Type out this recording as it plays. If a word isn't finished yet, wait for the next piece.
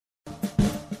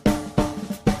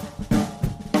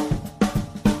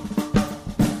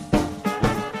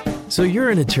So you're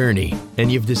an attorney, and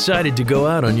you've decided to go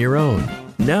out on your own.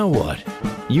 Now what?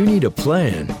 You need a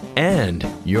plan, and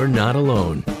you're not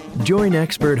alone. Join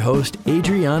expert host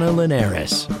Adriana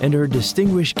Linares and her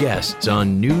distinguished guests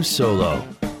on New Solo.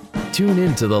 Tune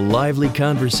into the lively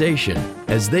conversation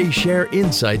as they share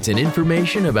insights and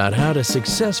information about how to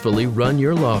successfully run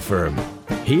your law firm.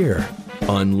 Here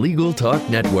on Legal Talk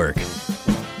Network.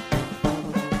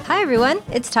 Hi, everyone.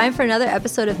 It's time for another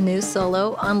episode of New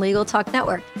Solo on Legal Talk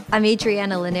Network. I'm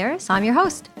Adriana Linares. I'm your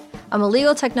host. I'm a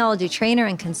legal technology trainer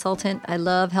and consultant. I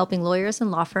love helping lawyers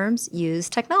and law firms use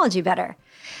technology better.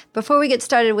 Before we get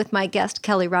started with my guest,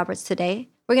 Kelly Roberts, today,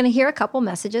 we're going to hear a couple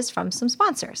messages from some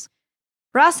sponsors.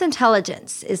 Ross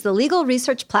Intelligence is the legal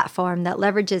research platform that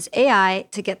leverages AI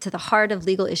to get to the heart of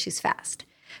legal issues fast.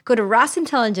 Go to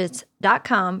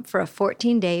rossintelligence.com for a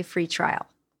 14-day free trial.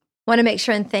 Want to make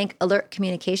sure and thank Alert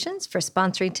Communications for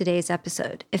sponsoring today's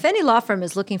episode. If any law firm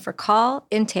is looking for call,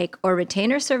 intake, or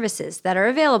retainer services that are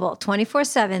available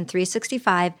 24/7,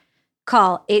 365,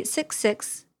 call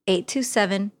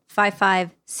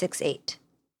 866-827-5568.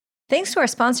 Thanks to our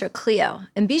sponsor, Clio,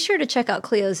 and be sure to check out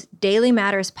Clio's Daily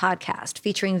Matters podcast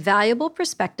featuring valuable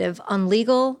perspective on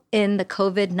legal in the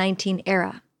COVID-19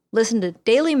 era. Listen to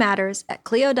Daily Matters at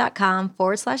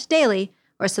clio.com/daily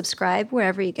or subscribe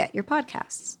wherever you get your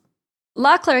podcasts.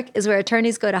 Law Clerk is where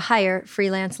attorneys go to hire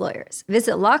freelance lawyers.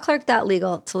 Visit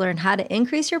lawclerk.legal to learn how to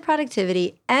increase your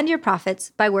productivity and your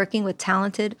profits by working with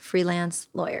talented freelance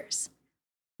lawyers.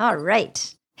 All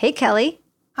right. Hey, Kelly.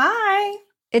 Hi.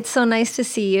 It's so nice to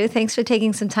see you. Thanks for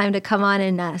taking some time to come on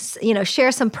and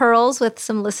share some pearls with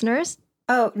some listeners.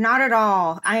 Oh, not at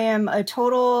all. I am a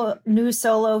total New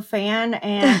Solo fan,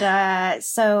 and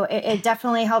so it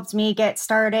definitely helped me get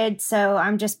started. So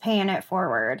I'm just paying it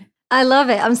forward. I love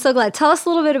it. I'm so glad. Tell us a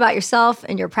little bit about yourself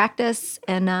and your practice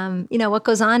and, what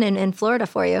goes on in Florida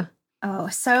for you. Oh,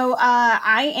 so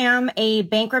I am a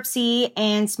bankruptcy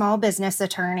and small business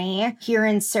attorney here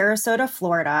in Sarasota,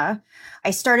 Florida. I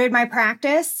started my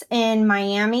practice in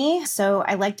Miami, so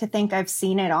I like to think I've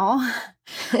seen it all.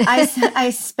 I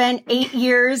spent 8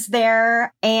 years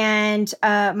there, and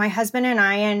my husband and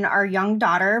I and our young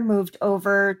daughter moved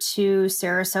over to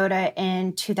Sarasota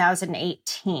in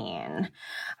 2018.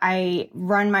 I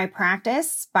run my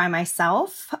practice by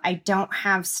myself. I don't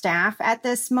have staff at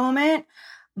this moment,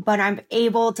 but I'm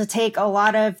able to take a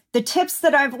lot of the tips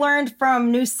that I've learned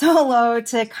from New Solo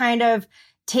to kind of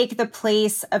take the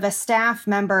place of a staff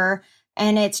member.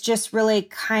 And it's just really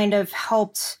kind of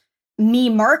helped me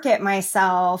market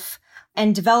myself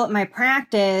and develop my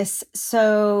practice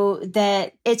so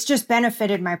that it's just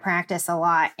benefited my practice a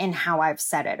lot in how I've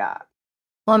set it up.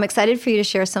 Well, I'm excited for you to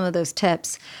share some of those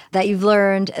tips that you've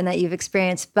learned and that you've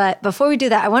experienced. But before we do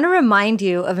that, I want to remind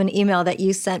you of an email that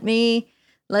you sent me.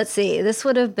 Let's see, this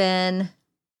would have been,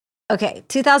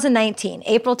 2019,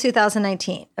 April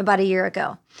 2019, about a year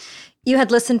ago. You had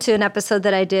listened to an episode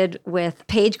that I did with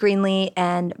Paige Greenlee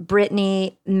and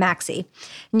Brittany Maxey.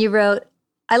 And you wrote,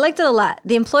 I liked it a lot.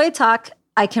 The employee talk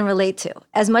I can relate to.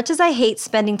 As much as I hate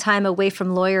spending time away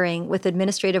from lawyering with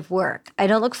administrative work, I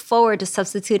don't look forward to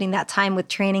substituting that time with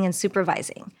training and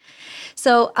supervising.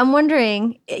 So I'm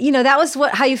wondering, that was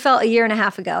how you felt a year and a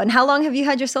half ago. And how long have you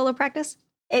had your solo practice?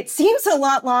 It seems a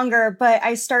lot longer, but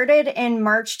I started in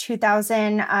March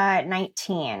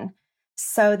 2019.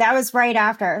 So that was right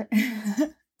after.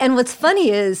 And what's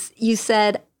funny is you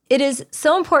said, it is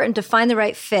so important to find the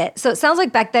right fit. So it sounds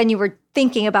like back then you were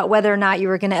thinking about whether or not you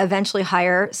were going to eventually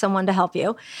hire someone to help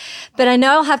you. But I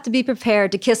know I'll have to be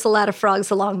prepared to kiss a lot of frogs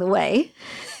along the way.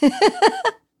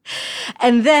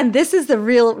 And then this is the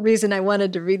real reason I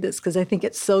wanted to read this, because I think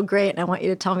it's so great and I want you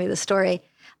to tell me the story.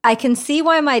 I can see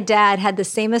why my dad had the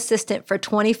same assistant for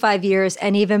 25 years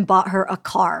and even bought her a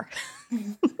car.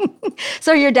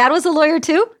 So your dad was a lawyer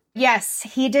too? Yes,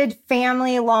 he did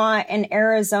family law in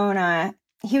Arizona.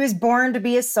 He was born to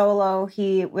be a solo.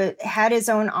 He had his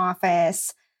own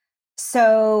office.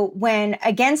 So when,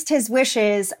 against his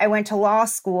wishes, I went to law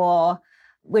school,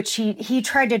 which he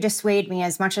tried to dissuade me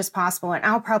as much as possible. And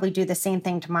I'll probably do the same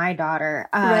thing to my daughter.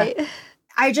 Right.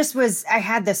 I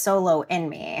had the solo in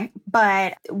me.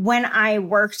 But when I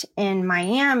worked in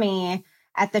Miami,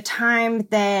 at the time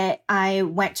that I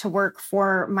went to work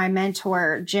for my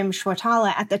mentor, Jim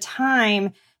Schwatala, at the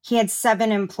time, he had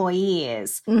 7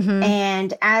 employees. Mm-hmm.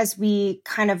 And as we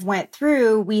kind of went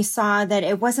through, we saw that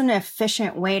it wasn't an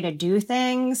efficient way to do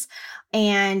things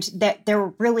and that there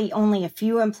were really only a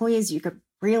few employees you could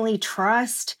really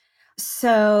trust.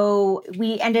 So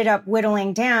we ended up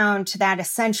whittling down to that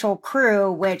essential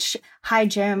crew, which, hi,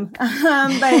 Jim.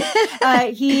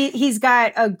 He's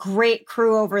got a great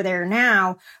crew over there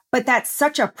now. But that's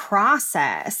such a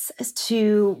process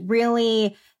to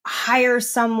really hire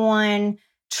someone,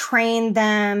 train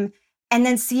them, and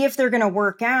then see if they're going to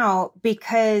work out,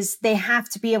 because they have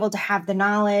to be able to have the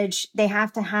knowledge. They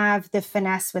have to have the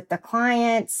finesse with the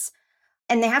clients,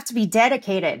 and they have to be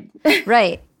dedicated.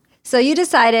 Right. So you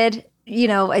decided,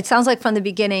 it sounds like from the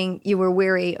beginning you were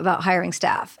weary about hiring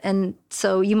staff. And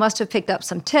so you must have picked up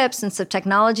some tips and some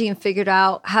technology and figured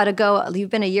out how to go.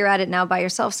 You've been a year at it now by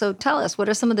yourself. So tell us, what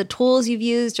are some of the tools you've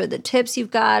used or the tips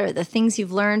you've got or the things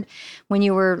you've learned when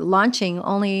you were launching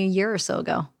only a year or so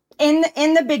ago? In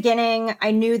the beginning,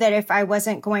 I knew that if I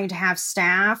wasn't going to have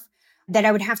staff, that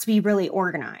I would have to be really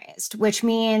organized, which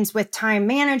means with time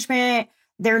management,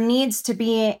 there needs to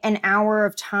be an hour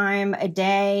of time a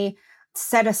day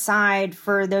set aside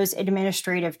for those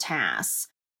administrative tasks.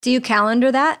 Do you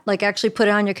calendar that? Like actually put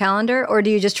it on your calendar? Or do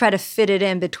you just try to fit it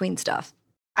in between stuff?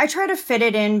 I try to fit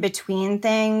it in between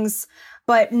things,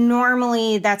 but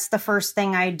normally that's the first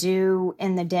thing I do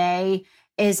in the day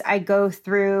is I go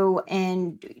through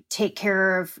and take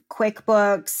care of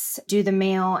QuickBooks, do the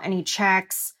mail, any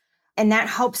checks. And that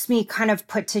helps me kind of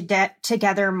put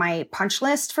together my punch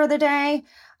list for the day.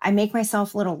 I make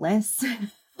myself little lists.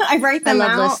 I write them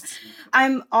out. Lists.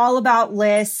 I'm all about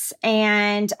lists,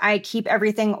 and I keep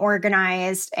everything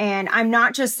organized. And I'm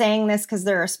not just saying this because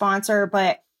they're a sponsor,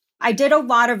 but I did a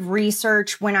lot of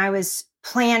research when I was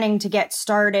planning to get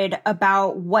started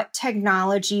about what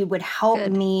technology would help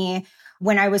me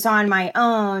when I was on my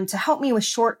own to help me with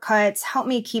shortcuts, help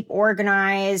me keep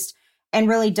organized, and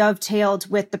really dovetailed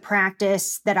with the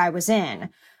practice that I was in.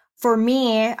 For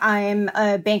me, I'm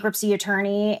a bankruptcy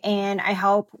attorney, and I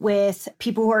help with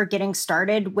people who are getting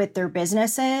started with their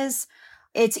businesses.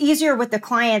 It's easier with the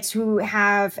clients who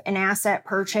have an asset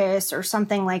purchase or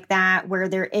something like that, where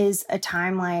there is a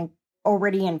timeline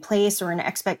already in place or an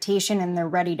expectation and they're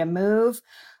ready to move.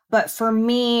 But for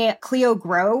me, Clio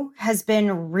Grow has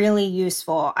been really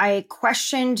useful. I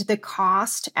questioned the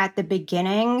cost at the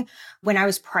beginning when I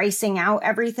was pricing out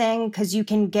everything, because you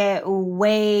can get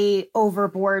way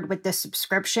overboard with the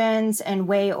subscriptions and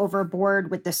way overboard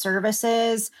with the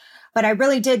services. But I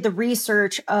really did the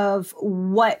research of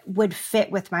what would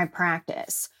fit with my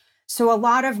practice. So a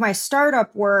lot of my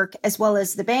startup work, as well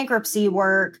as the bankruptcy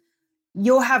work,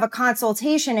 you'll have a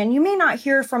consultation and you may not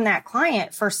hear from that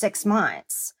client for 6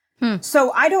 months.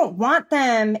 So I don't want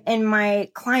them in my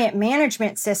client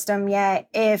management system yet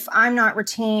if I'm not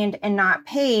retained and not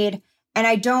paid. And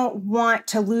I don't want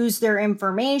to lose their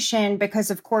information because,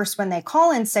 of course, when they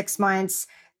call in 6 months,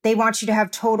 they want you to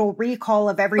have total recall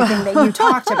of everything that you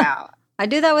talked about. I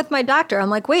do that with my doctor.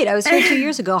 I'm like, wait, I was here 2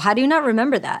 years ago. How do you not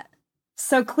remember that?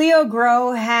 So Clio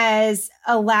Grow has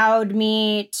allowed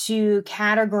me to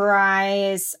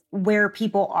categorize where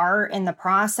people are in the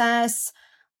process.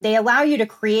 They allow you to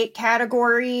create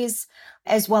categories,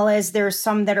 as well as there's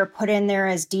some that are put in there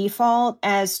as default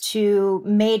as to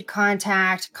made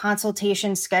contact,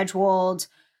 consultation scheduled,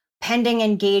 pending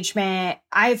engagement.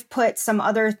 I've put some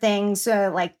other things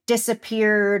like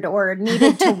disappeared or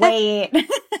needed to wait.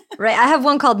 Right. I have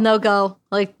one called No Go,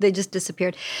 like they just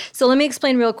disappeared. So let me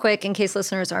explain real quick in case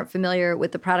listeners aren't familiar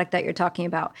with the product that you're talking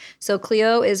about. So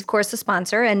Clio is, of course, a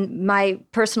sponsor and my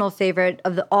personal favorite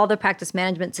of all the practice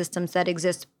management systems that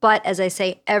exist. But as I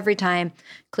say every time,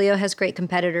 Clio has great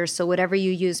competitors. So whatever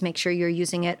you use, make sure you're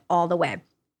using it all the way.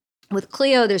 With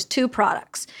Clio, there's 2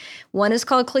 products. One is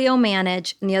called Clio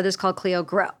Manage and the other is called Clio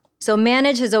Grow. So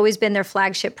Manage has always been their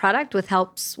flagship product with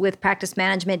helps with practice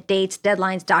management, dates,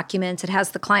 deadlines, documents. It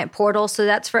has the client portal. So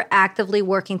that's for actively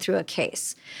working through a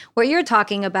case. What you're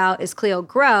talking about is Clio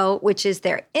Grow, which is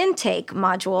their intake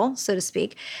module, so to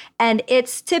speak. And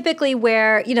it's typically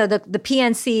where, the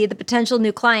PNC, the potential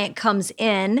new client, comes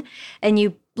in and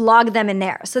you log them in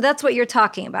there. So that's what you're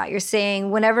talking about. You're saying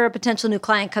whenever a potential new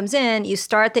client comes in, you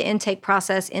start the intake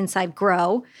process inside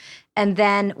Grow. And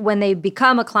then when they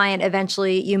become a client,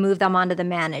 eventually you move them onto the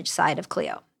Manage side of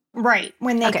Clio. Right,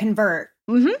 when they convert.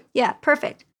 Yeah,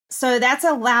 perfect. So that's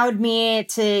allowed me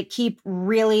to keep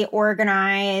really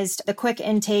organized. The quick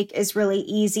intake is really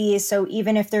easy. So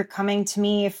even if they're coming to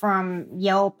me from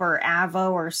Yelp or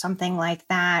Avo or something like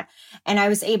that, and I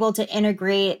was able to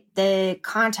integrate the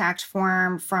contact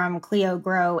form from Clio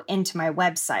Grow into my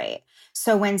website.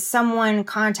 So when someone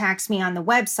contacts me on the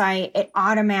website, it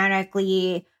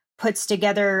automatically puts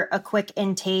together a quick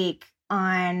intake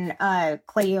on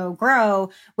Clio Grow,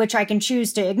 which I can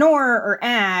choose to ignore or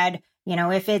add,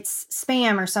 if it's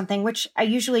spam or something, which I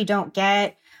usually don't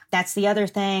get. That's the other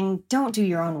thing. Don't do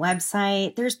your own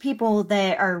website. There's people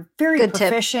that are very Good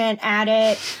proficient at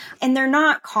it, and they're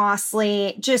not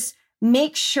costly. Just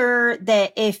make sure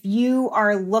that if you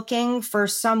are looking for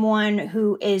someone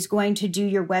who is going to do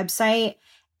your website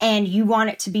and you want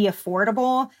it to be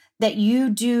affordable, that you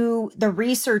do the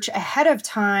research ahead of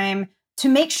time to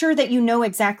make sure that you know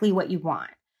exactly what you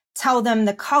want. Tell them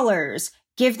the colors,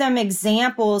 give them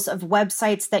examples of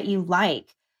websites that you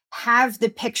like, have the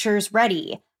pictures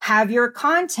ready, have your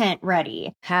content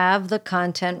ready. Have the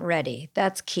content ready.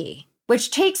 That's key.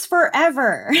 Which takes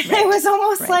forever. Right. It was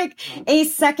almost like a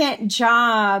second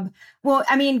job. Well,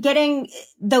 I mean, getting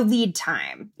the lead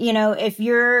time, if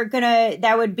you're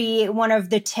that would be one of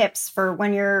the tips for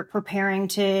when you're preparing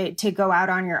to go out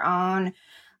on your own.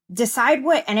 Decide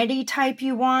what entity type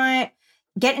you want.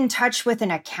 Get in touch with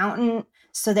an accountant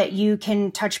so that you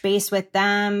can touch base with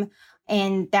them.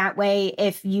 And that way,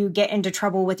 if you get into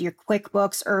trouble with your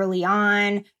QuickBooks early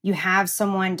on, you have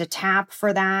someone to tap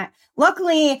for that.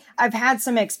 Luckily, I've had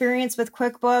some experience with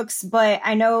QuickBooks, but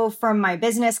I know from my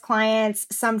business clients,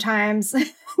 sometimes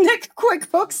the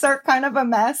QuickBooks are kind of a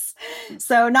mess.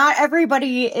 So not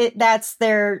everybody, that's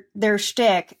their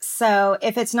shtick. So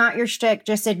if it's not your shtick,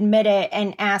 just admit it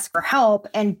and ask for help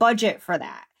and budget for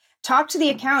that. Talk to the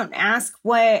accountant, ask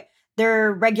what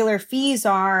their regular fees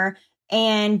are,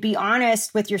 and be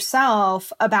honest with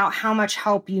yourself about how much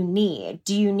help you need.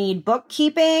 Do you need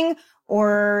bookkeeping,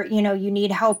 or, you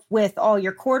need help with all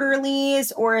your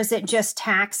quarterlies, or is it just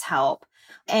tax help?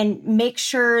 And make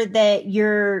sure that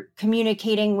you're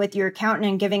communicating with your accountant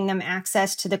and giving them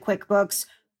access to the QuickBooks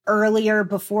earlier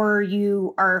before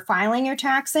you are filing your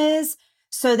taxes,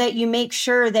 so that you make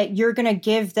sure that you're going to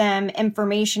give them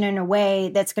information in a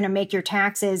way that's going to make your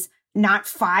taxes not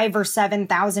 $5,000 or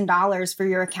 $7,000 for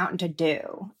your accountant to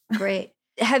do. Great.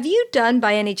 Have you done,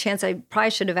 by any chance, I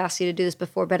probably should have asked you to do this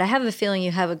before, but I have a feeling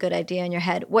you have a good idea in your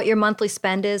head, what your monthly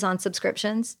spend is on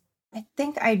subscriptions? I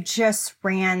think I just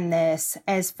ran this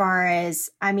as far as,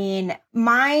 Are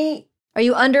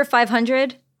you under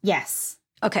 500? Yes.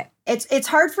 Okay. It's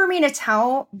hard for me to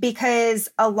tell because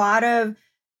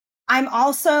I'm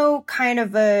also kind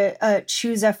of a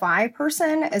choose FI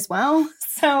person as well.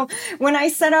 So when I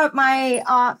set up my,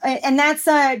 and that's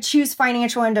choose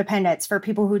financial independence for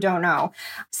people who don't know.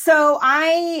 So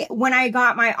when I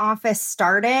got my office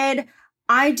started,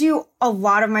 I do a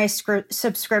lot of my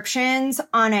subscriptions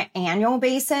on an annual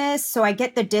basis. So I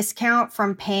get the discount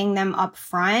from paying them up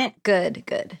front. Good.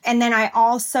 And then I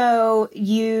also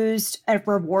used a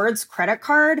rewards credit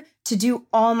card to do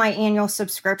all my annual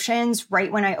subscriptions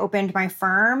right when I opened my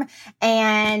firm.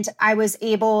 And I was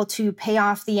able to pay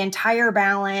off the entire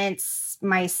balance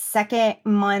my second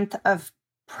month of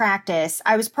practice.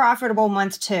 I was profitable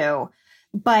month 2,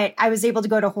 but I was able to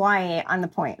go to Hawaii on the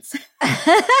points.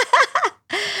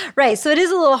 Right. So it is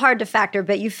a little hard to factor,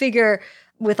 but you figure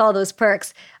with all those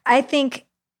perks, I think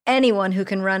anyone who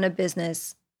can run a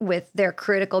business with their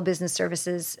critical business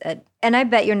services, and I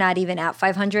bet you're not even at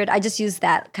 500. I just use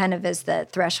that kind of as the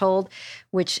threshold,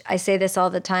 which I say this all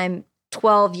the time.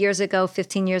 12 years ago,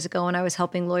 15 years ago, when I was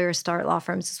helping lawyers start law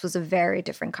firms, this was a very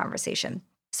different conversation.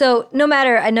 So no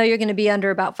matter, I know you're going to be under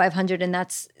about 500, and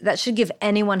that should give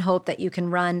anyone hope that you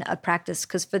can run a practice,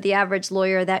 because for the average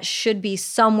lawyer, that should be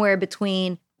somewhere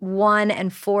between 1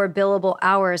 and 4 billable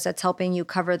hours that's helping you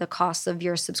cover the costs of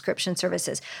your subscription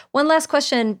services. One last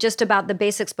question just about the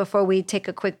basics before we take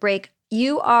a quick break.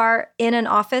 You are in an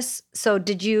office, so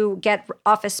did you get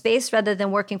office space rather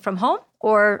than working from home,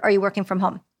 or are you working from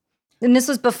home? And this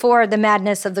was before the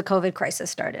madness of the COVID crisis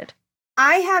started.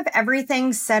 I have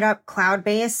everything set up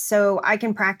cloud-based, so I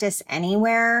can practice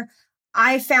anywhere.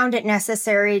 I found it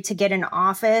necessary to get an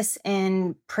office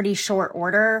in pretty short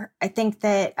order. I think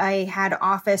that I had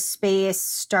office space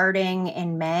starting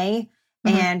in May,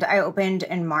 and I opened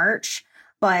in March,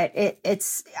 but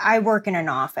I work in an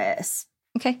office.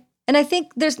 Okay. And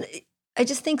I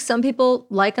just think some people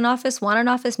like an office, want an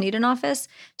office, need an office.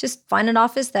 Just find an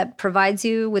office that provides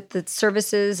you with the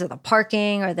services or the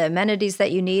parking or the amenities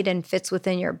that you need and fits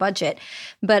within your budget.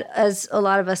 But as a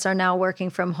lot of us are now working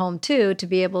from home too, to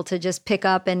be able to just pick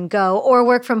up and go, or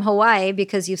work from Hawaii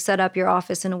because you've set up your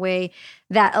office in a way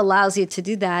that allows you to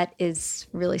do that, is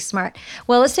really smart.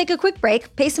 Well, let's take a quick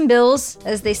break, pay some bills,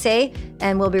 as they say,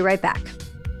 and we'll be right back.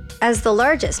 As the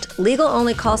largest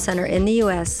legal-only call center in the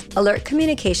U.S., Alert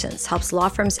Communications helps law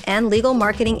firms and legal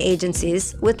marketing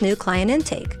agencies with new client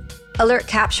intake. Alert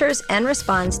captures and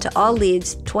responds to all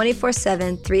leads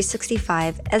 24/7,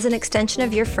 365 as an extension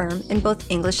of your firm in both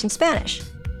English and Spanish.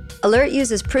 Alert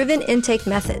uses proven intake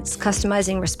methods,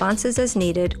 customizing responses as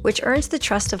needed, which earns the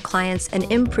trust of clients and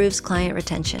improves client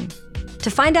retention. To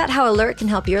find out how Alert can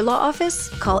help your law office,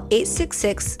 call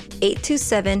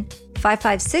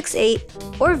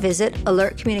 866-827-5568 or visit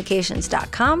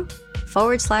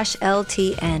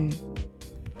alertcommunications.com/LTN.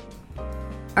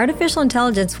 Artificial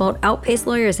intelligence won't outpace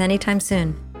lawyers anytime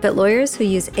soon, but lawyers who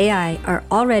use AI are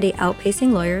already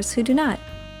outpacing lawyers who do not.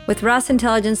 With Ross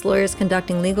Intelligence, lawyers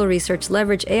conducting legal research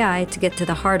leverage AI to get to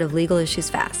the heart of legal issues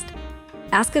fast.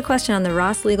 Ask a question on the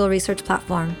Ross Legal Research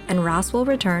platform, and Ross will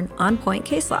return on-point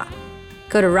case law.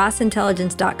 Go to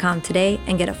rossintelligence.com today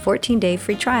and get a 14-day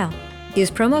free trial.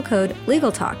 Use promo code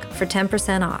LegalTalk for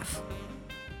 10% off.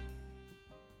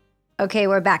 Okay,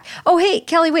 we're back. Oh, hey,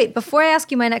 Kelly, wait, before I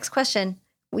ask you my next question,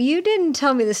 you didn't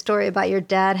tell me the story about your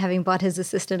dad having bought his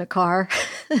assistant a car.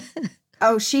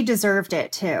 Oh, she deserved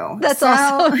it too. That's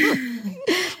awesome.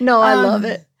 No, I love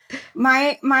it.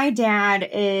 My dad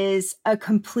is a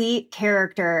complete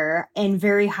character and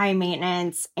very high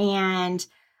maintenance. And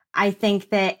I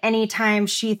think that anytime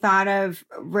she thought of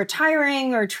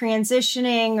retiring or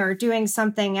transitioning or doing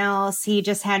something else, he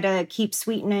just had to keep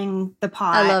sweetening the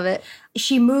pot. I love it.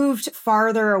 She moved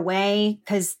farther away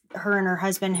because her and her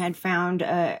husband had found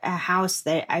a house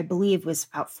that I believe was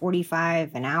about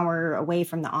 45 an hour away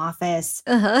from the office.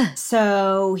 Uh-huh.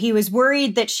 So he was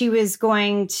worried that she was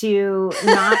going to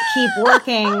not keep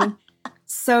working.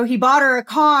 So he bought her a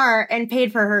car and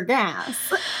paid for her gas.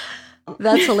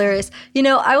 That's hilarious. You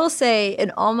know, I will say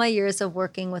in all my years of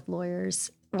working with lawyers,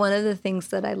 one of the things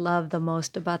that I love the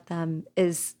most about them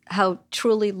is how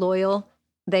truly loyal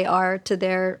they are to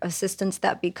their assistants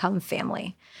that become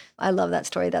family. I love that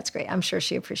story. That's great. I'm sure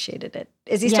she appreciated it.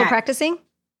 Is he still practicing?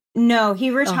 No,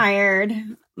 he retired,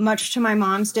 much to my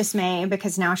mom's dismay,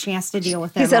 because now she has to deal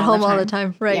with him. He's at home all the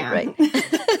time. Right, right.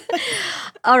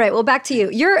 All right. Well, back to you.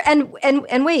 And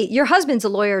wait, your husband's a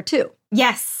lawyer too.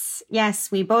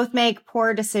 Yes, we both make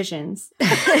poor decisions.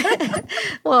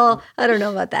 Well, I don't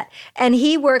know about that. And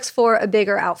he works for a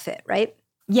bigger outfit, right?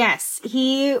 Yes,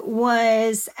 he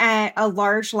was at a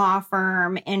large law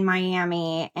firm in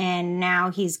Miami, and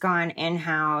now he's gone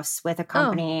in-house with a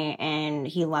company, and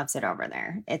he loves it over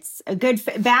there. It's a good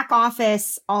back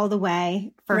office all the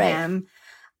way for him.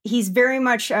 He's very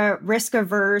much risk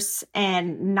averse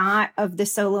and not of the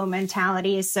solo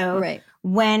mentality. So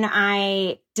when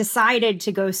I decided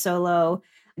to go solo,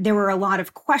 there were a lot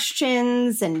of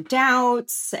questions and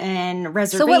doubts and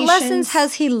reservations. So what lessons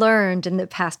has he learned in the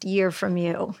past year from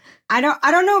you? I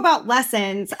don't know about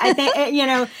lessons. I think,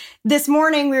 this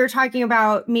morning we were talking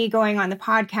about me going on the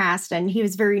podcast, and he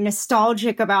was very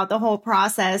nostalgic about the whole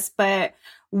process. But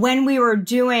when we were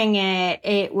doing it,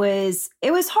 it was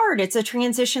hard. It's a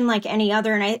transition like any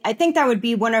other. And I think that would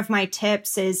be one of my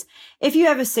tips is if you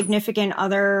have a significant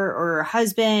other or a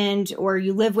husband or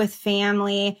you live with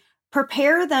family,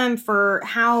 prepare them for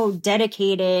how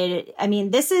dedicated. I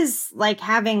mean, this is like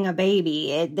having a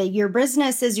baby. Your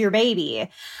business is your baby.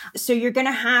 So you're going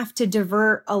to have to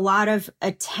divert a lot of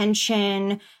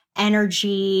attention,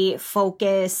 energy,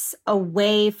 focus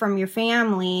away from your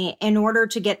family in order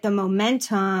to get the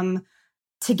momentum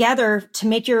together to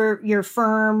make your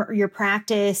firm or your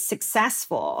practice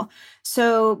successful.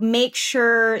 So make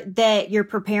sure that you're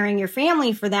preparing your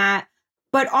family for that,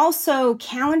 but also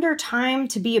calendar time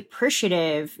to be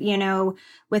appreciative.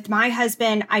 With my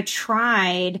husband, I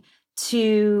tried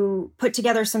to put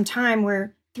together some time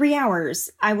where 3 hours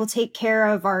I will take care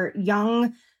of our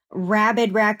young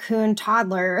rabid raccoon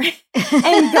toddler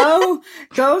and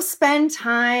go spend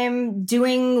time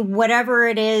doing whatever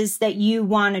it is that you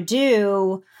want to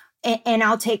do. And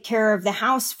I'll take care of the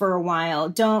house for a while.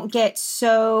 Don't get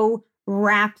so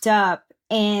wrapped up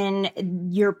in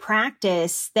your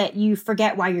practice that you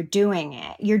forget why you're doing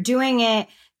it. You're doing it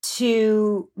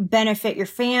to benefit your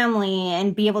family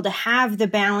and be able to have the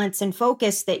balance and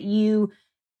focus that you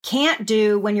can't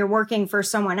do when you're working for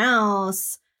someone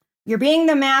else. You're being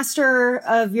the master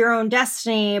of your own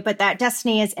destiny, but that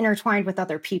destiny is intertwined with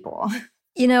other people.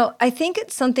 I think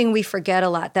it's something we forget a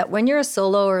lot, that when you're a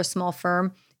solo or a small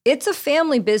firm, it's a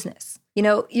family business.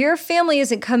 Your family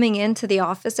isn't coming into the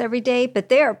office every day, but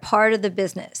they are part of the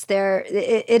business.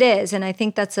 It is. And I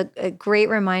think that's a great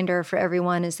reminder for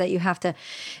everyone is that you have to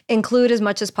include as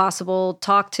much as possible,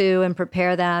 talk to and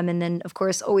prepare them. And then, of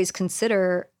course, always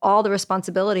consider all the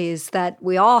responsibilities that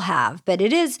we all have. But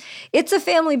it's a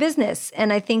family business.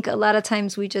 And I think a lot of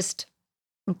times it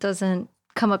doesn't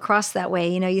come across that way.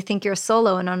 You think you're a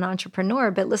solo and an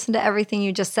entrepreneur, but listen to everything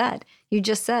you just said. You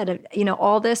just said,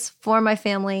 all this for my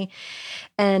family.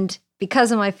 And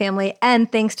because of my family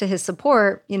and thanks to his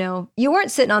support, you weren't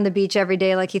sitting on the beach every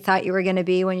day like you thought you were going to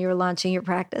be when you were launching your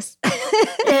practice.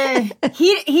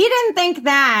 He didn't think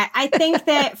that. I think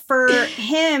that for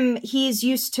him, he's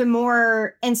used to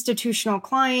more institutional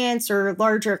clients or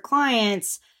larger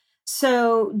clients.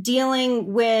 So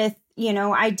dealing with,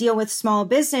 I deal with small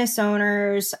business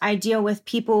owners, I deal with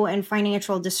people in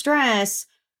financial distress.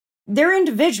 They're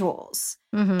individuals.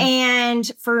 Mm-hmm.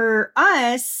 And for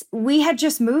us, we had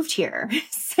just moved here.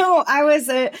 So I was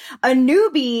a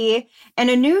newbie in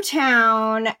a new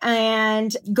town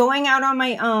and going out on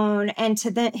my own. And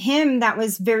to him, that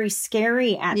was very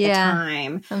scary at the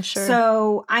time. I'm sure.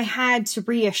 So I had to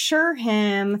reassure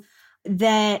him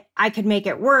that I could make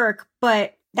it work,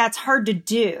 but that's hard to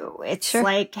do. It's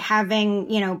like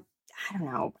having,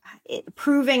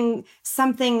 proving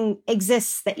something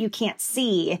exists that you can't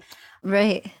see.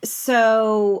 Right.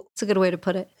 So it's a good way to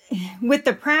put it. With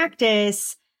the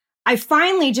practice, I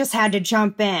finally just had to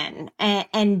jump in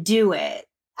and do it.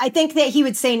 I think that he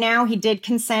would say now he did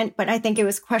consent, but I think it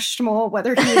was questionable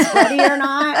whether he was ready or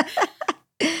not.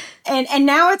 And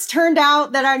now it's turned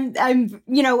out that I'm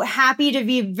happy to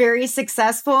be very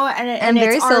successful and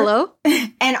very solo.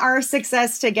 And our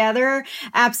success together.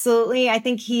 Absolutely. I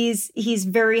think he's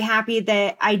very happy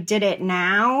that I did it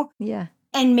now. Yeah.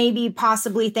 And maybe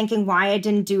possibly thinking why I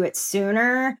didn't do it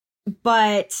sooner.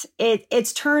 But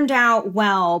it's turned out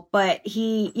well. But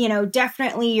he,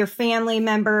 definitely your family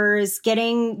members,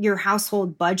 getting your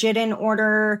household budget in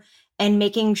order and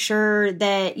making sure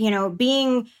that,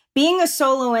 being a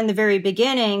solo in the very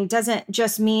beginning doesn't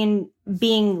just mean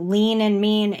being lean and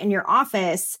mean in your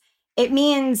office. It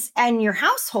means in your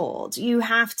household, you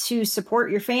have to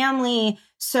support your family.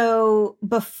 So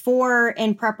before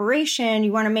in preparation,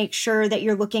 you want to make sure that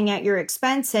you're looking at your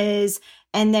expenses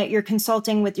and that you're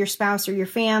consulting with your spouse or your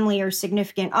family or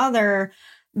significant other,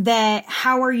 that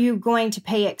how are you going to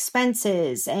pay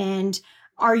expenses? And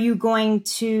are you going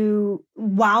to,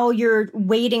 while you're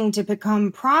waiting to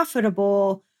become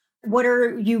profitable, what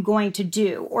are you going to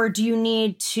do? Or do you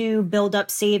need to build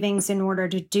up savings in order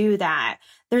to do that?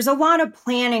 There's a lot of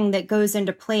planning that goes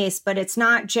into place, but it's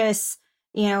not just,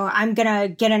 I'm going to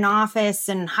get an office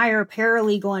and hire a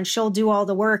paralegal and she'll do all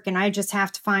the work and I just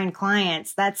have to find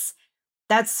clients.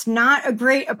 That's not a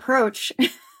great approach.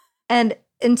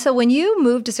 And so when you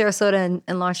moved to Sarasota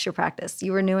and launched your practice,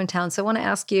 you were new in town. So I want to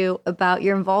ask you about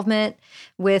your involvement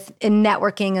in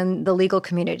networking in the legal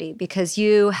community, because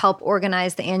you help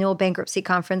organize the annual bankruptcy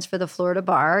conference for the Florida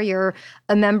Bar. You're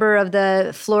a member of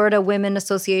the Florida Women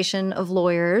Association of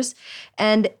Lawyers.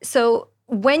 And so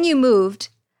when you moved,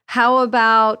 how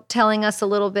about telling us a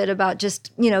little bit about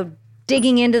just,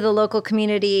 digging into the local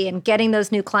community and getting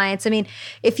those new clients? I mean,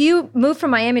 if you moved from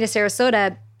Miami to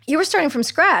Sarasota, you were starting from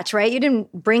scratch, right? You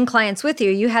didn't bring clients with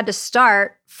you. You had to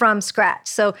start from scratch.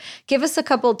 So give us a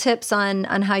couple tips on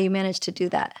how you managed to do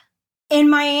that. In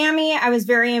Miami, I was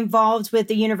very involved with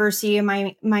the University of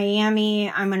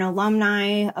Miami. I'm an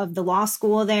alumni of the law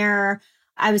school there.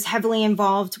 I was heavily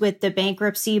involved with the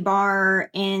bankruptcy bar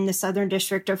in the Southern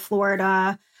District of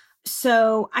Florida.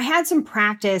 So I had some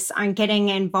practice on getting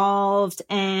involved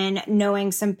and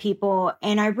knowing some people.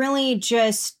 And I really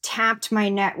just tapped my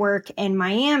network in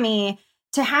Miami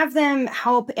to have them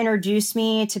help introduce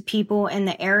me to people in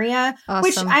the area, awesome.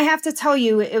 Which I have to tell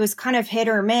you, it was kind of hit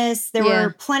or miss. There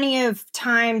were plenty of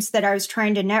times that I was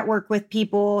trying to network with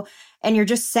people and you're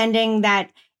just sending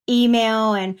that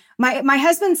email. And my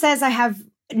husband says I have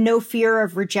no fear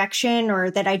of rejection or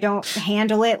that I don't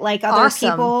handle it like other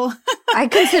awesome. people. I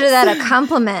consider that a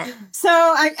compliment. So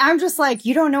I'm just like,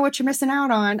 you don't know what you're missing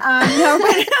out on.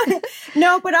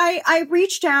 But I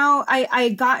reached out. I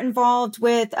got involved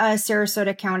with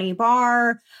Sarasota County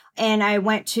Bar, and I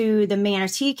went to the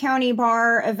Manatee County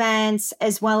Bar events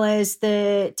as well as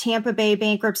the Tampa Bay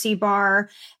Bankruptcy Bar.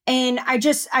 And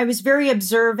I was very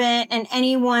observant, and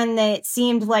anyone that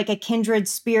seemed like a kindred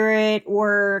spirit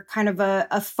or kind of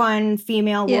a fun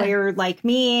female lawyer like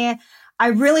me, I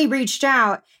really reached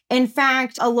out. In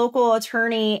fact, a local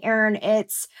attorney, Erin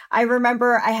Itz, I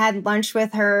remember I had lunch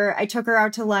with her. I took her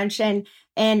out to lunch and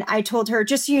I told her,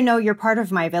 just so you know, you're part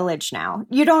of my village now.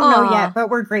 You don't know yet, but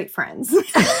we're great friends.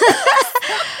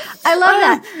 I love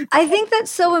that. I think that's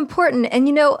so important. And,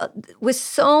 with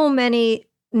so many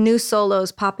new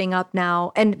solos popping up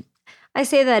now, and I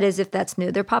say that as if that's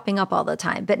new. They're popping up all the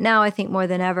time. But now I think more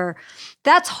than ever,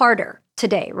 that's harder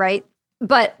today, right?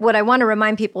 But what I want to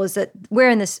remind people is that we're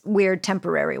in this weird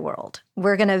temporary world.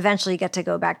 We're going to eventually get to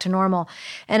go back to normal.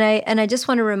 And I just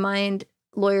want to remind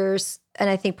lawyers,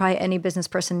 and I think probably any business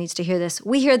person needs to hear this.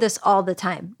 We hear this all the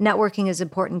time. Networking is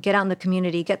important. Get out in the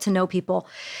community, get to know people.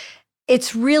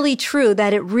 it's really true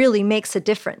that it really makes a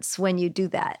difference when you do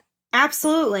that.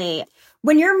 Absolutely.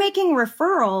 When you're making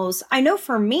referrals, I know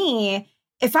for me,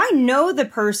 if I know the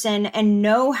person and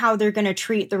know how they're going to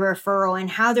treat the referral and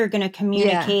how they're going to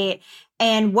communicate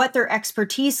and what their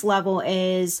expertise level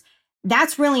is,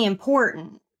 that's really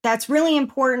important. That's really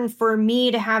important for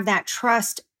me to have that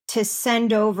trust to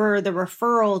send over the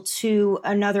referral to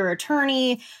another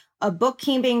attorney, a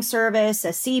bookkeeping service, a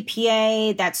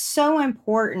CPA. That's so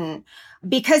important.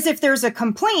 Because if there's a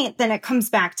complaint, then it comes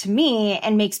back to me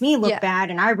and makes me look bad,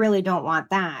 and I really don't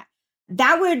want that.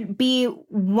 That would be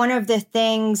one of the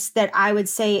things that I would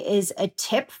say is a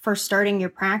tip for starting your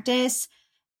practice.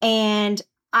 And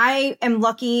I am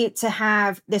lucky to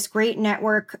have this great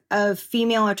network of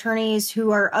female attorneys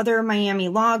who are other Miami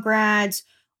law grads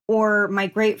or my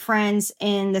great friends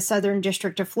in the Southern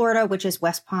District of Florida, which is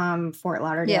West Palm, Fort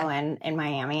Lauderdale, and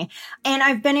Miami. And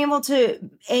I've been able to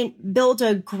build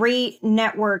a great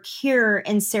network here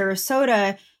in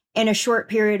Sarasota in a short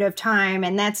period of time.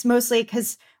 And that's mostly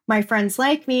because my friends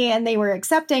like me and they were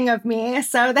accepting of me.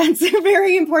 So that's a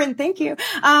very important. Thank you.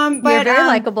 But you're very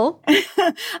likable.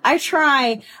 I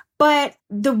try. But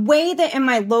the way that in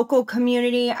my local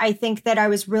community, I think that I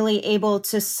was really able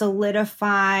to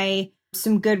solidify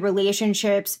some good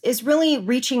relationships is really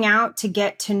reaching out to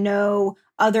get to know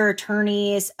other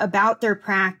attorneys about their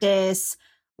practice,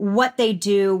 what they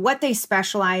do, what they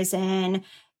specialize in.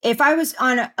 If I was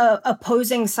on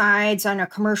opposing sides on a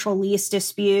commercial lease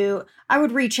dispute, I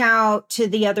would reach out to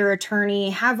the other attorney,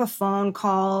 have a phone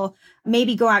call,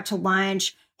 maybe go out to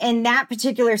lunch. In that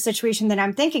particular situation that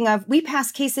I'm thinking of, we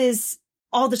pass cases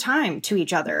all the time to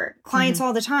each other, clients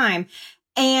all the time.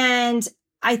 And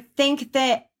I think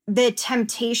that the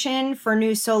temptation for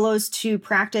new solos to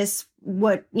practice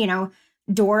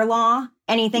door law,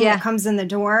 anything that comes in the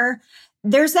door,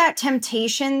 there's that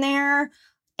temptation there.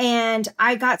 And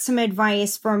I got some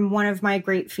advice from one of my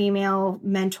great female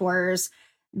mentors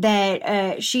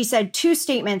that she said two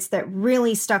statements that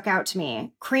really stuck out to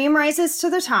me. Cream rises to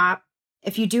the top.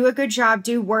 If you do a good job,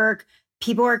 do work,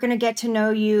 people are going to get to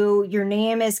know you. Your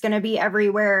name is going to be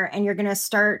everywhere and you're going to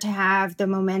start to have the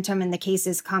momentum and the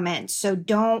cases come in. So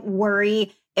don't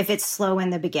worry if it's slow in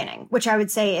the beginning, which I would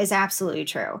say is absolutely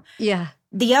true. Yeah.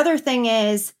 The other thing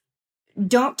is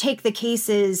don't take the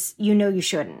cases you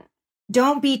shouldn't.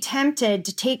 Don't be tempted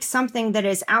to take something that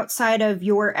is outside of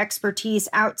your expertise,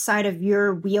 outside of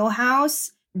your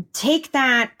wheelhouse. Take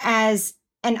that as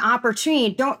an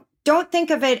opportunity. Don't think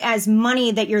of it as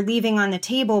money that you're leaving on the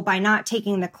table by not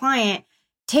taking the client.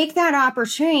 Take that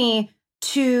opportunity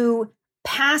to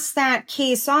pass that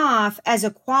case off as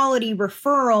a quality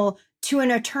referral to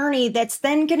an attorney that's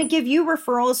then going to give you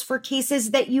referrals for cases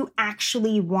that you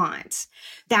actually want.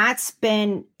 That's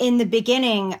been in the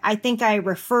beginning. I think I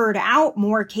referred out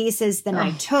more cases than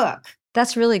I took.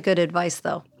 That's really good advice,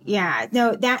 though. Yeah,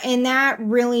 no, that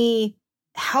really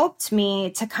helped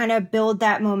me to kind of build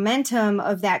that momentum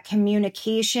of that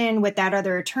communication with that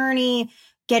other attorney,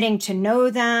 getting to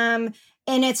know them.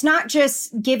 And it's not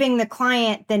just giving the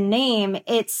client the name,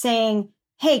 it's saying,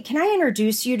 hey, can I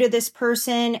introduce you to this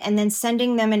person? And then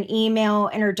sending them an email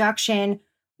introduction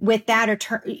with that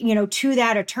attorney, to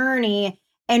that attorney,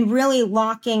 and really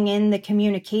locking in the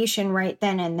communication right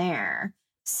then and there.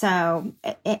 So,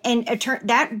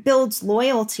 that builds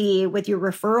loyalty with your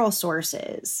referral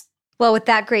sources. Well, with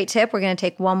that great tip, we're going to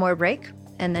take one more break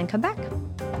and then come back.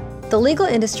 The legal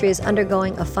industry is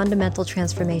undergoing a fundamental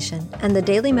transformation, and the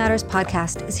Daily Matters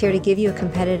podcast is here to give you a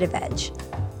competitive edge.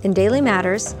 In Daily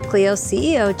Matters, Clio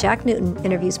CEO Jack Newton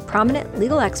interviews prominent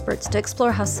legal experts to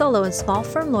explore how solo and small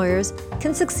firm lawyers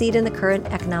can succeed in the current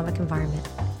economic environment.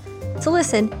 To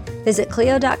listen, visit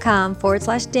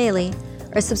clio.com/daily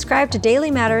or subscribe to Daily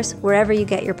Matters wherever you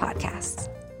get your podcasts.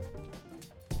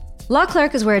 Law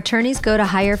Clerk is where attorneys go to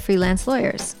hire freelance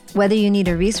lawyers. Whether you need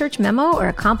a research memo or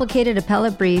a complicated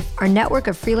appellate brief, our network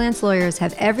of freelance lawyers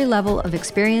have every level of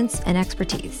experience and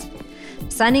expertise.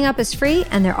 Signing up is free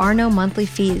and there are no monthly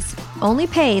fees. Only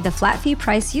pay the flat fee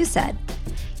price you set.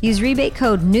 Use rebate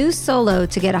code NEWSOLO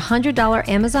to get a $100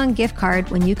 Amazon gift card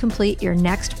when you complete your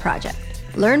next project.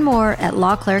 Learn more at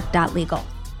lawclerk.legal.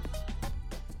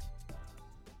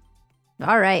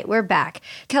 All right, we're back.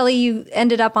 Kelly, you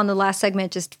ended up on the last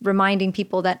segment just reminding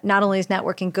people that not only is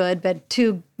networking good, but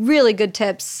two really good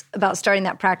tips about starting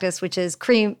that practice, which is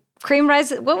cream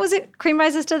rises. What was it? Cream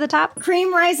rises to the top?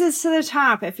 Cream rises to the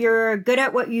top. If you're good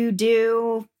at what you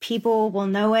do, people will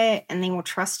know it and they will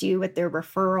trust you with their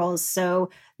referrals.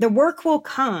 So the work will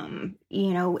come,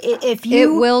 if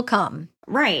you... It will come.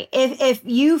 Right. If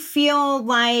you feel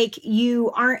like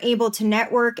you aren't able to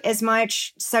network as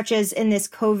much, such as in this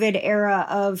COVID era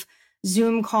of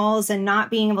Zoom calls and not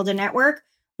being able to network,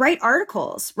 write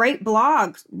articles, write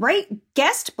blogs, write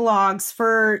guest blogs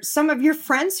for some of your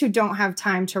friends who don't have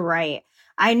time to write.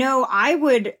 I know I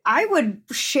would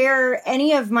share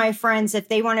any of my friends if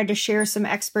they wanted to share some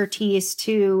expertise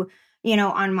to,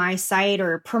 on my site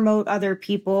or promote other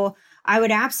people. I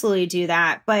would absolutely do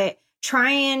that. But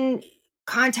try and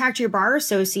contact your bar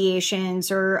associations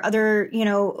or other,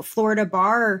 Florida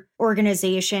bar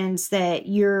organizations that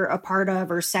you're a part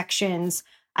of or sections.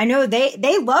 I know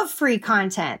they love free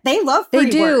content. They love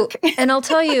free work. They do. And I'll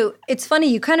tell you, it's funny,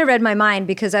 you kind of read my mind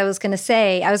because I was going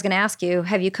to ask you,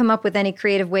 have you come up with any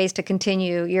creative ways to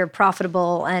continue your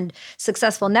profitable and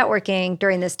successful networking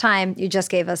during this time? You just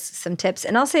gave us some tips.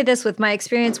 And I'll say this, with my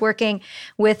experience working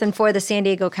with and for the San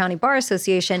Diego County Bar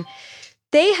Association,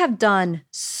 they have done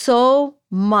so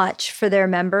much for their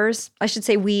members. I should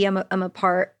say I'm a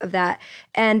part of that.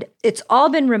 And it's all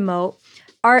been remote.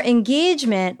 Our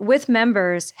engagement with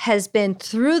members has been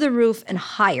through the roof and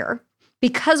higher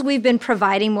because we've been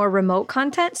providing more remote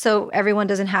content. So everyone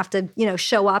doesn't have to,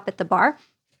 show up at the bar.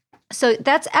 So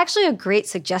that's actually a great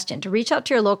suggestion, to reach out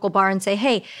to your local bar and say,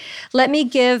 hey, let me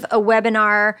give a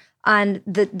webinar on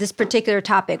this particular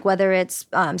topic, whether it's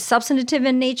substantive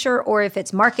in nature or if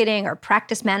it's marketing or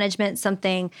practice management,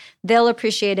 something, they'll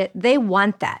appreciate it. They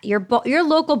want that. Your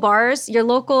local bars, your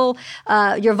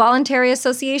voluntary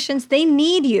associations, they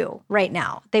need you right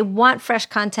now. They want fresh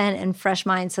content and fresh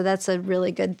minds. So that's a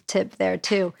really good tip there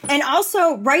too. And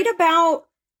also write about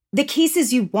the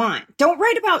cases you want. Don't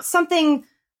write about something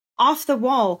off the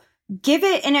wall. Give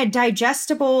it in a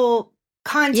digestible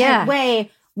content way,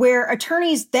 where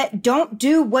attorneys that don't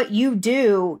do what you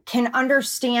do can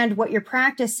understand what your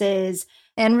practice is.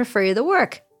 And refer you the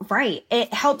work. Right.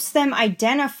 It helps them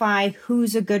identify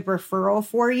who's a good referral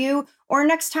for you. Or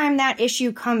next time that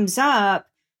issue comes up,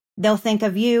 they'll think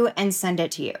of you and send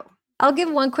it to you. I'll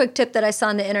give one quick tip that I saw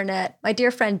on the internet. My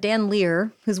dear friend Dan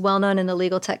Lear, who's well known in the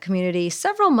legal tech community,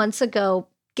 several months ago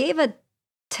gave a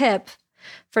tip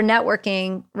for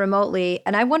networking remotely.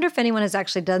 And I wonder if anyone has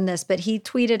actually done this, but he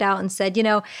tweeted out and said,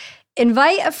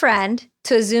 invite a friend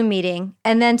to a Zoom meeting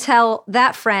and then tell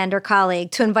that friend or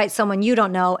colleague to invite someone you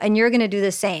don't know, and you're going to do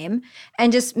the same,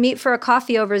 and just meet for a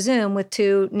coffee over Zoom with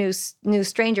two new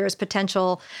strangers,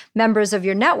 potential members of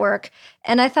your network.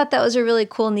 And I thought that was a really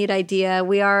cool, neat idea.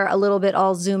 We are a little bit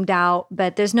all zoomed out,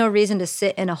 but there's no reason to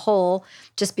sit in a hole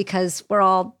just because we're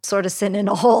all sort of sitting in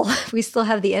a hole. We still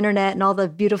have the internet and all the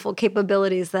beautiful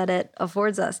capabilities that it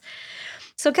affords us.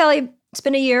 So Kelly, it's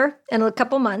been a year and a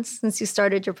couple months since you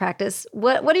started your practice.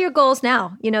 What are your goals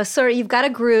now? You've got a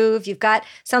groove.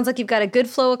 Sounds like you've got a good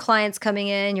flow of clients coming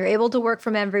in. You're able to work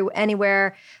from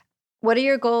anywhere. What are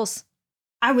your goals?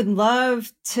 I would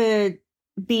love to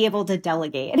be able to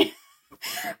delegate,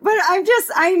 but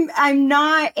I'm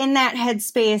not in that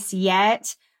headspace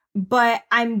yet, but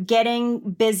I'm getting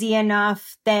busy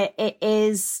enough that it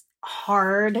is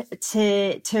hard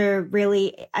to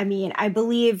really, I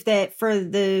believe that for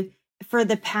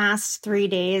the past 3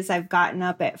 days, I've gotten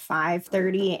up at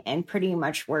 5:30 and pretty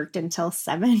much worked until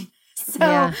 7.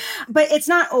 So, But it's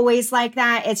not always like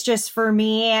that. It's just, for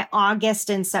me,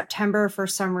 August and September, for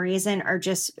some reason, are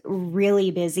just really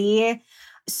busy.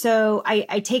 So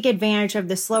I take advantage of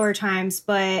the slower times,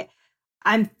 but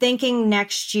I'm thinking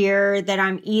next year that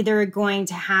I'm either going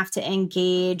to have to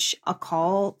engage a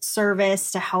call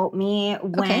service to help me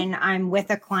when I'm with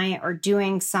a client or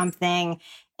doing something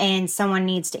and someone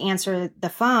needs to answer the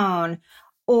phone,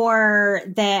 or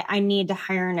that I need to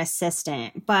hire an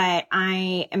assistant. But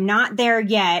I am not there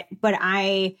yet, but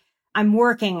I'm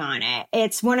working on it.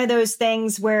 It's one of those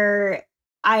things where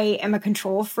I am a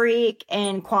control freak,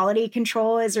 and quality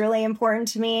control is really important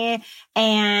to me.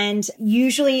 And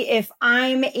usually if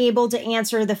I'm able to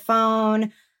answer the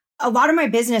phone, a lot of my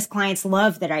business clients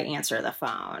love that I answer the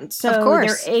phone. So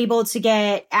they're able to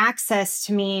get access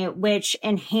to me, which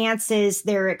enhances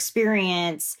their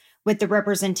experience with the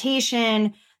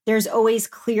representation. There's always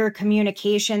clear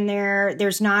communication there.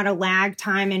 There's not a lag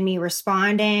time in me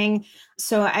responding.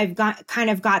 So I've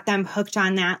got them hooked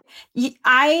on that.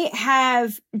 I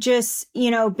have just,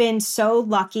 been so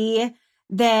lucky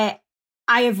that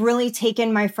I have really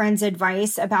taken my friend's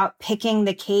advice about picking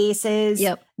the cases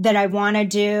that I want to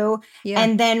do.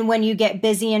 And then when you get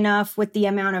busy enough with the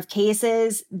amount of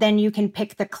cases, then you can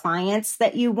pick the clients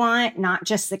that you want, not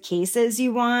just the cases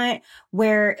you want.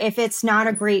 Where if it's not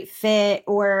a great fit,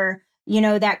 or,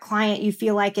 that client you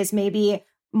feel like is maybe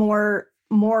more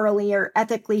morally or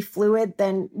ethically fluid,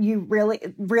 then you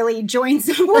really join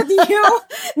someone with you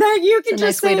that you can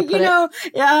just say, no,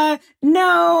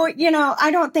 I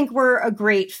don't think we're a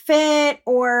great fit,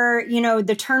 or,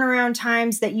 the turnaround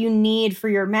times that you need for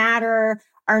your matter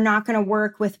are not going to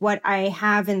work with what I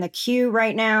have in the queue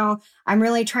right now. I'm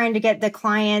really trying to get the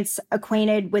clients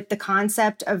acquainted with the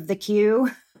concept of the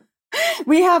queue.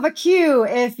 We have a queue.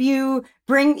 If you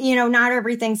bring, not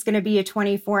everything's going to be a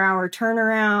 24-hour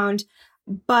turnaround.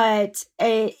 But,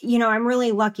 I'm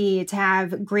really lucky to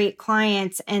have great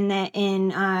clients, and that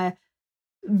in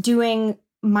doing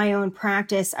my own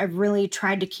practice, I've really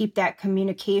tried to keep that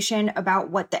communication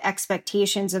about what the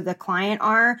expectations of the client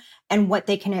are and what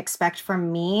they can expect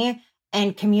from me,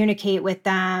 and communicate with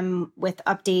them with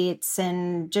updates.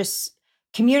 And just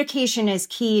communication is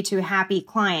key to a happy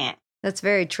client. That's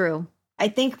very true. I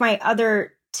think my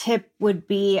other tip would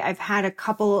be, I've had a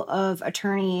couple of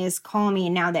attorneys call me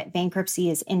now that bankruptcy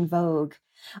is in vogue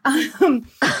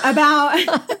about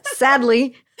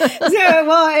sadly.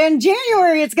 Well, in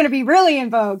January, it's going to be really in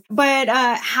vogue, but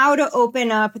how to open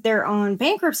up their own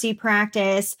bankruptcy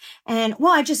practice. And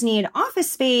I just need office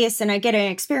space, and I get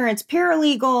an experienced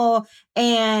paralegal,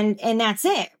 and that's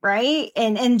it, right?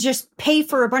 And just pay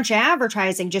for a bunch of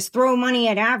advertising, just throw money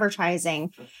at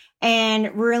advertising.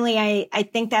 And really, I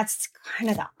think that's kind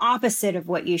of the opposite of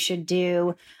what you should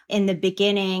do in the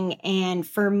beginning. And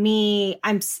for me,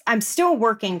 I'm still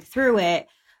working through it,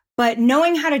 but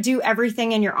knowing how to do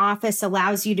everything in your office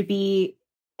allows you to be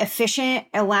efficient,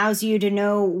 allows you to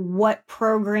know what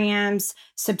programs,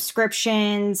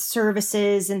 subscriptions,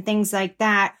 services, and things like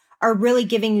that are really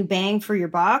giving you bang for your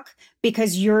buck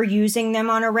because you're using them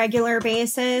on a regular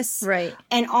basis. Right.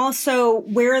 And also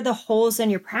where the holes in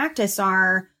your practice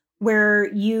are,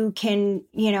 where you can,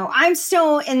 I'm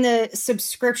still in the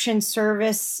subscription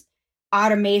service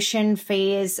automation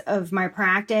phase of my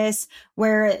practice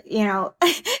where,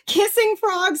 kissing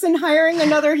frogs and hiring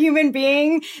another human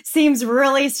being seems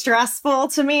really stressful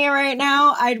to me right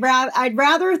now. I'd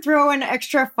rather throw an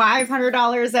extra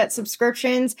 $500 at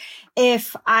subscriptions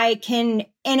if I can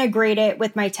integrate it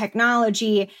with my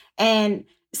technology. And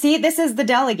see, this is the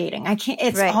delegating.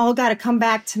 It's right. All got to come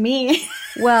back to me.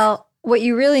 Well, what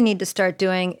you really need to start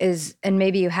doing is, and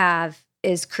maybe you have,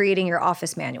 is creating your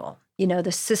office manual,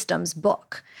 the systems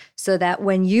book, so that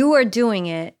when you are doing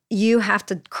it, you have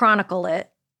to chronicle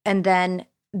it, and then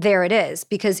there it is.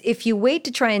 Because if you wait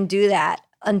to try and do that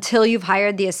until you've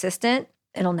hired the assistant,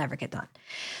 it'll never get done.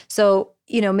 So,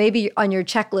 maybe on your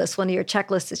checklist, one of your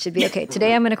checklists, it should be, okay,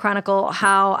 today I'm going to chronicle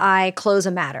how I close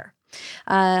a matter.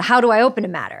 How do I open a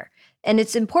matter? And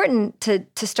it's important to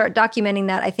start documenting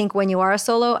that, I think, when you are a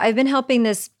solo. I've been helping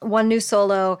this one new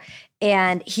solo,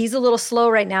 and he's a little slow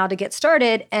right now to get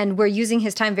started, and we're using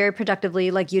his time very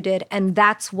productively like you did. And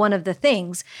that's one of the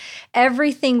things.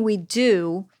 Everything we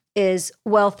do is,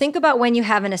 think about when you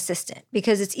have an assistant,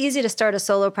 because it's easy to start a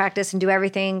solo practice and do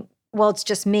everything. It's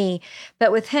just me.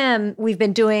 But with him, we've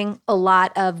been doing a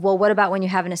lot of, what about when you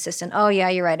have an assistant? Oh, yeah,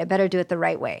 you're right. I better do it the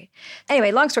right way.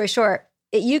 Anyway, long story short,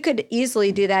 you could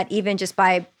easily do that even just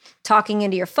by talking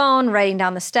into your phone, writing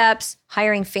down the steps.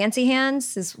 Hiring fancy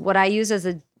hands is what I use as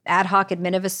an ad hoc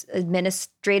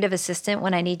administrative assistant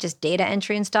when I need just data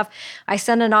entry and stuff. I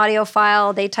send an audio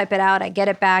file, they type it out, I get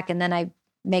it back, and then I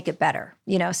make it better.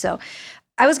 So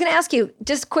I was going to ask you,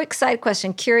 just quick side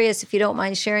question, curious if you don't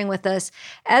mind sharing with us,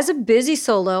 as a busy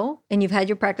solo, and you've had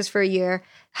your practice for a year,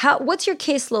 what's your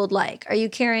caseload like? Are you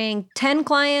carrying 10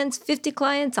 clients, 50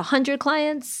 clients, 100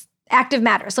 clients? Active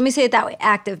matters. Let me say it that way.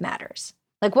 Active matters.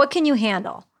 Like, what can you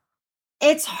handle?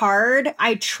 It's hard.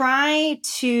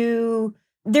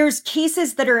 There's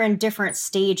cases that are in different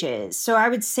stages. So I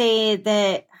would say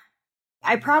that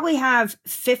I probably have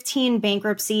 15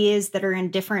 bankruptcies that are in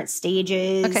different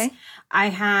stages. Okay. I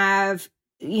have,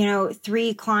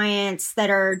 3 clients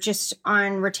that are just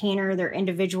on retainer. They're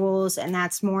individuals, and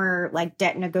that's more like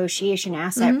debt negotiation,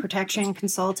 asset protection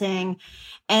consulting.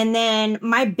 And then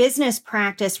my business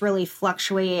practice really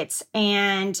fluctuates,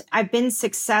 and I've been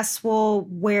successful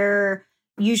where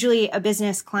usually a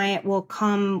business client will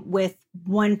come with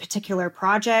one particular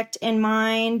project in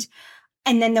mind,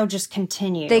 and then they'll just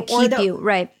continue. They keep you,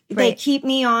 right. They keep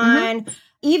me on.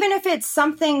 Even if it's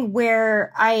something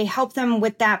where I help them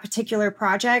with that particular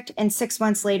project and 6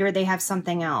 months later they have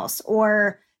something else,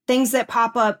 or things that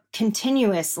pop up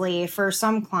continuously for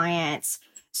some clients.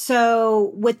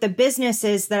 So with the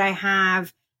businesses that I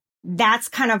have, that's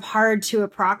kind of hard to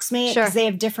approximate because they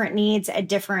have different needs at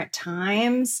different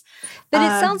times. But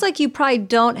it sounds like you probably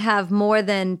don't have more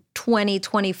than 20,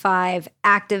 25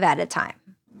 active at a time.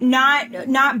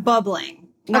 Not bubbling.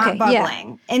 Not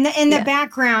bubbling. Yeah. In the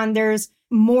background, there's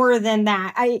more than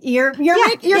that. You're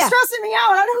stressing me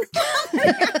out. I don't know.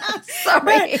 Sorry.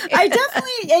 But I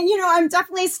definitely, and I'm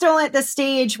definitely still at the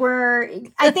stage where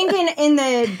I think in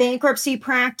the bankruptcy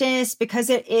practice, because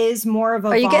it is more of a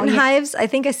Are you getting hives? I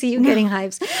think I see you getting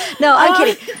hives. No, I'm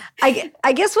kidding.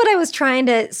 I guess what I was trying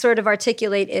to sort of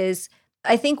articulate is,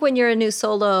 I think when you're a new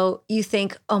solo, you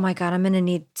think, oh my God, I'm going to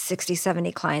need 60,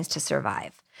 70 clients to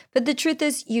survive. But the truth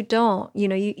is you don't. You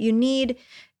need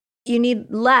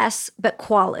less, but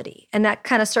quality. And that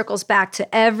kind of circles back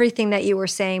to everything that you were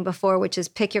saying before, which is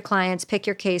pick your clients, pick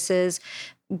your cases,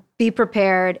 be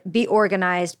prepared, be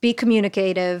organized, be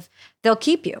communicative. They'll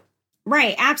keep you.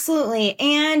 Right. Absolutely.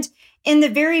 And in the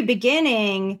very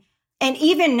beginning, and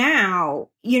even now,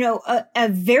 a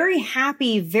very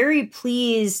happy, very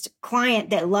pleased client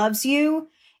that loves you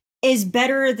is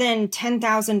better than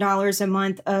 $10,000 a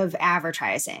month of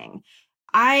advertising.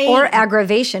 Or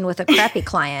aggravation with a crappy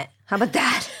client. How about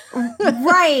that?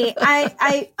 Right.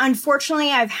 I unfortunately,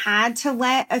 I've had to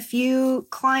let a few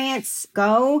clients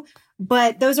go,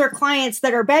 but those are clients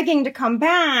that are begging to come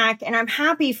back, and I'm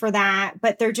happy for that,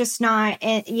 but they're just not,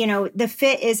 the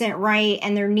fit isn't right,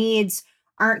 and their needs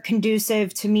aren't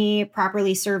conducive to me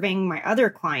properly serving my other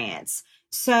clients.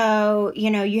 So,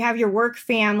 you have your work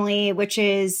family, which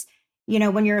is,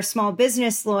 when you're a small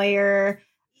business lawyer,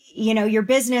 your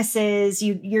businesses,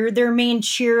 you're their main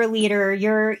cheerleader.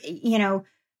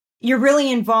 You're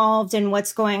really involved in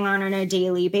what's going on a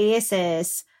daily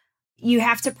basis. You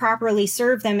have to properly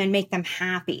serve them and make them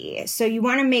happy. So you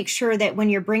want to make sure that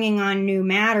when you're bringing on new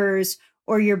matters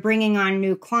or you're bringing on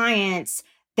new clients,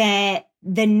 that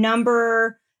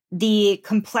the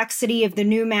complexity of the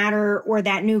new matter or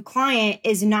that new client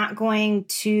is not going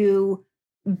to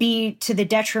be to the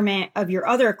detriment of your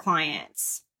other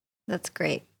clients. That's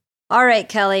great. All right,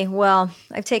 Kelly. Well,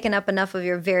 I've taken up enough of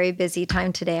your very busy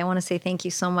time today. I want to say thank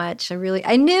you so much.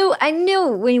 I knew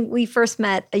when we first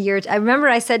met I remember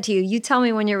I said to you, you tell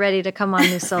me when you're ready to come on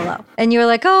New Solo. And you were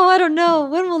like, oh, I don't know.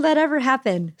 When will that ever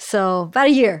happen? So about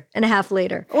a year and a half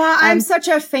later. Well, I'm such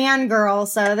a fangirl.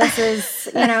 So this is,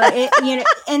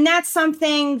 and that's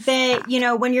something that,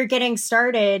 when you're getting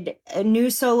started, a New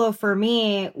Solo for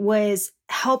me was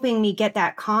helping me get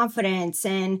that confidence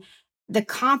and the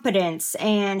competence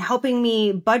and helping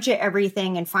me budget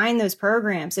everything and find those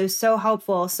programs. It was so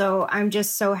helpful. So I'm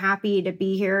just so happy to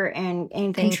be here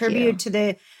and contribute to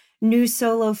the New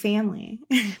Solo family.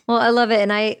 Well, I love it.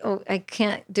 And I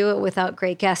can't do it without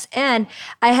great guests. And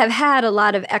I have had a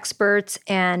lot of experts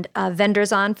and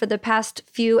vendors on for the past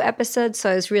few episodes.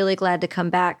 So I was really glad to come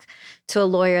back to a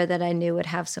lawyer that I knew would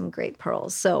have some great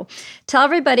pearls. So tell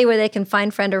everybody where they can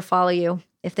find, friend, or follow you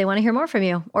if they want to hear more from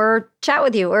you or chat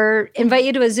with you or invite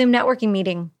you to a Zoom networking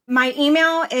meeting. My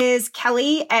email is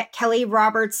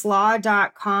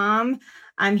kelly@kellyrobertslaw.com.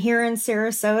 I'm here in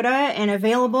Sarasota and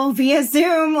available via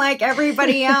Zoom like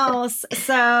everybody else.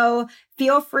 So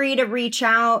feel free to reach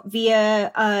out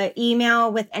via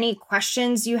email with any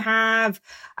questions you have.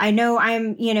 I know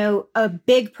I'm, a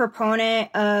big proponent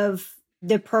of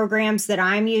the programs that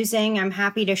I'm using. I'm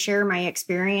happy to share my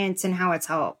experience and how it's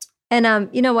helped. And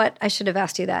you know what? I should have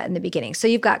asked you that in the beginning. So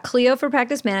you've got Clio for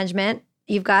practice management.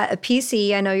 You've got a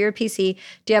PC. I know you're a PC.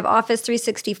 Do you have Office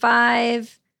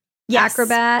 365? Yes.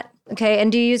 Acrobat? Okay.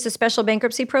 And do you use a special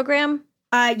bankruptcy program?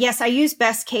 Yes, I use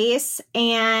Best Case,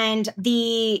 and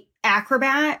the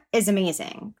Acrobat is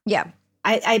amazing. Yeah.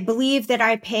 I believe that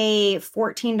I pay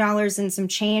 $14 and some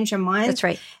change a month. That's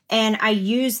right. And I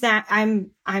use that. I'm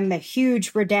a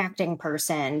huge redacting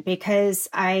person because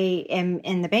I am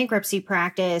in the bankruptcy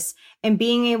practice, and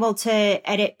being able to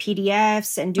edit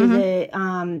PDFs and do the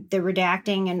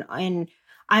redacting and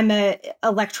I'm a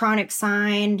electronic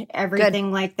sign,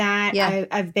 everything like that. Yeah.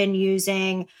 I've been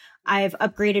using. I've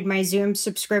upgraded my Zoom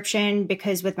subscription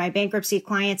because with my bankruptcy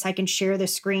clients, I can share the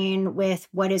screen with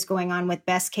what is going on with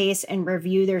Best Case and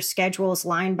review their schedules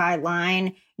line by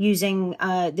line using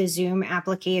the Zoom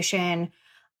application.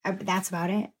 That's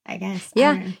about it, I guess.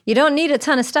 Yeah. You don't need a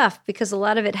ton of stuff because a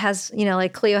lot of it has,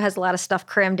 like Clio has a lot of stuff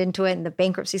crammed into it and the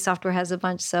bankruptcy software has a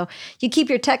bunch. So you keep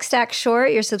your tech stack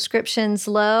short, your subscriptions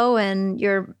low, and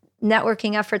your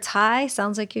networking efforts high.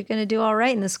 Sounds like you're going to do all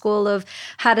right in the school of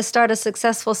how to start a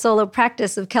successful solo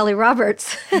practice of Kelly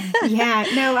Roberts. Yeah,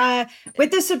 no, with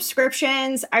the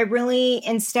subscriptions, I really,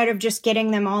 instead of just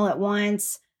getting them all at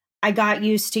once, I got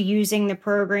used to using the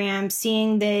program,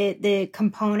 seeing the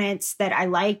components that I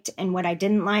liked and what I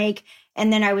didn't like.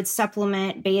 And then I would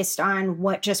supplement based on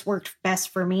what just worked best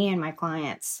for me and my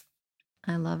clients.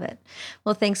 I love it.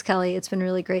 Well, thanks, Kelly. It's been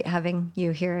really great having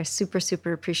you here. I super,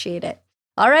 super appreciate it.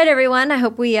 All right, everyone. I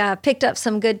hope we picked up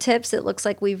some good tips. It looks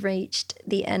like we've reached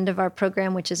the end of our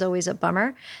program, which is always a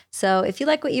bummer. So if you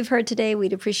like what you've heard today,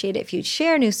 we'd appreciate it if you'd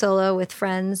share New Solo with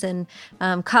friends and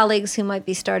colleagues who might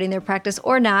be starting their practice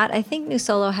or not. I think New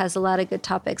Solo has a lot of good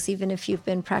topics, even if you've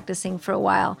been practicing for a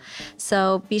while.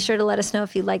 So be sure to let us know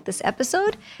if you like this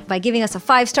episode by giving us a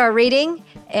 5-star rating,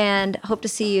 and hope to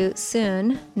see you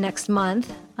soon next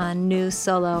month on New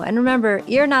Solo. And remember,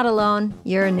 you're not alone.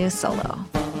 You're a New Solo.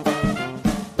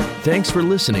 Thanks for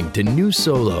listening to New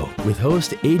Solo with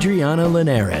host Adriana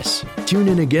Linares. Tune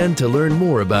in again to learn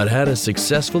more about how to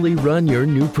successfully run your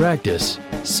new practice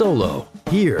solo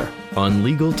here on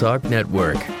Legal Talk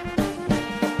Network.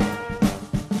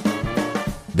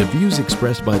 The views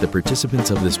expressed by the participants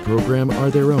of this program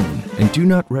are their own and do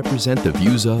not represent the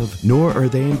views of, nor are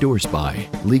they endorsed by,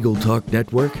 Legal Talk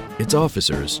Network, its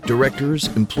officers, directors,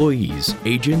 employees,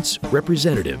 agents,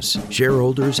 representatives,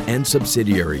 shareholders, and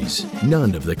subsidiaries.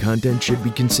 None of the content should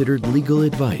be considered legal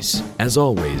advice. As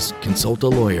always, consult a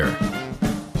lawyer.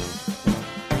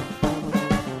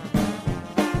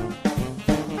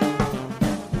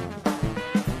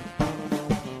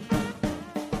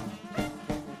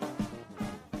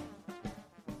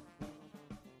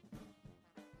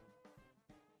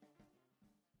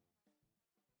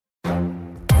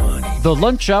 The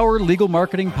Lunch Hour Legal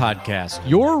Marketing Podcast,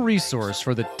 your resource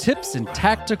for the tips and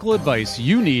tactical advice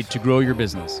you need to grow your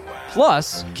business.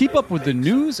 Plus, keep up with the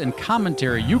news and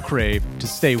commentary you crave to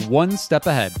stay one step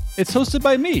ahead. It's hosted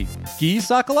by me, Guy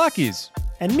Sakalakis.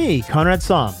 And me, Conrad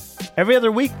Som. Every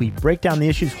other week, we break down the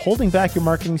issues holding back your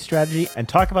marketing strategy and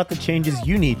talk about the changes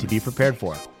you need to be prepared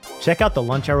for. Check out the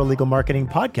Lunch Hour Legal Marketing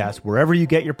Podcast wherever you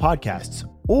get your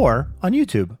podcasts or on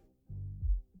YouTube.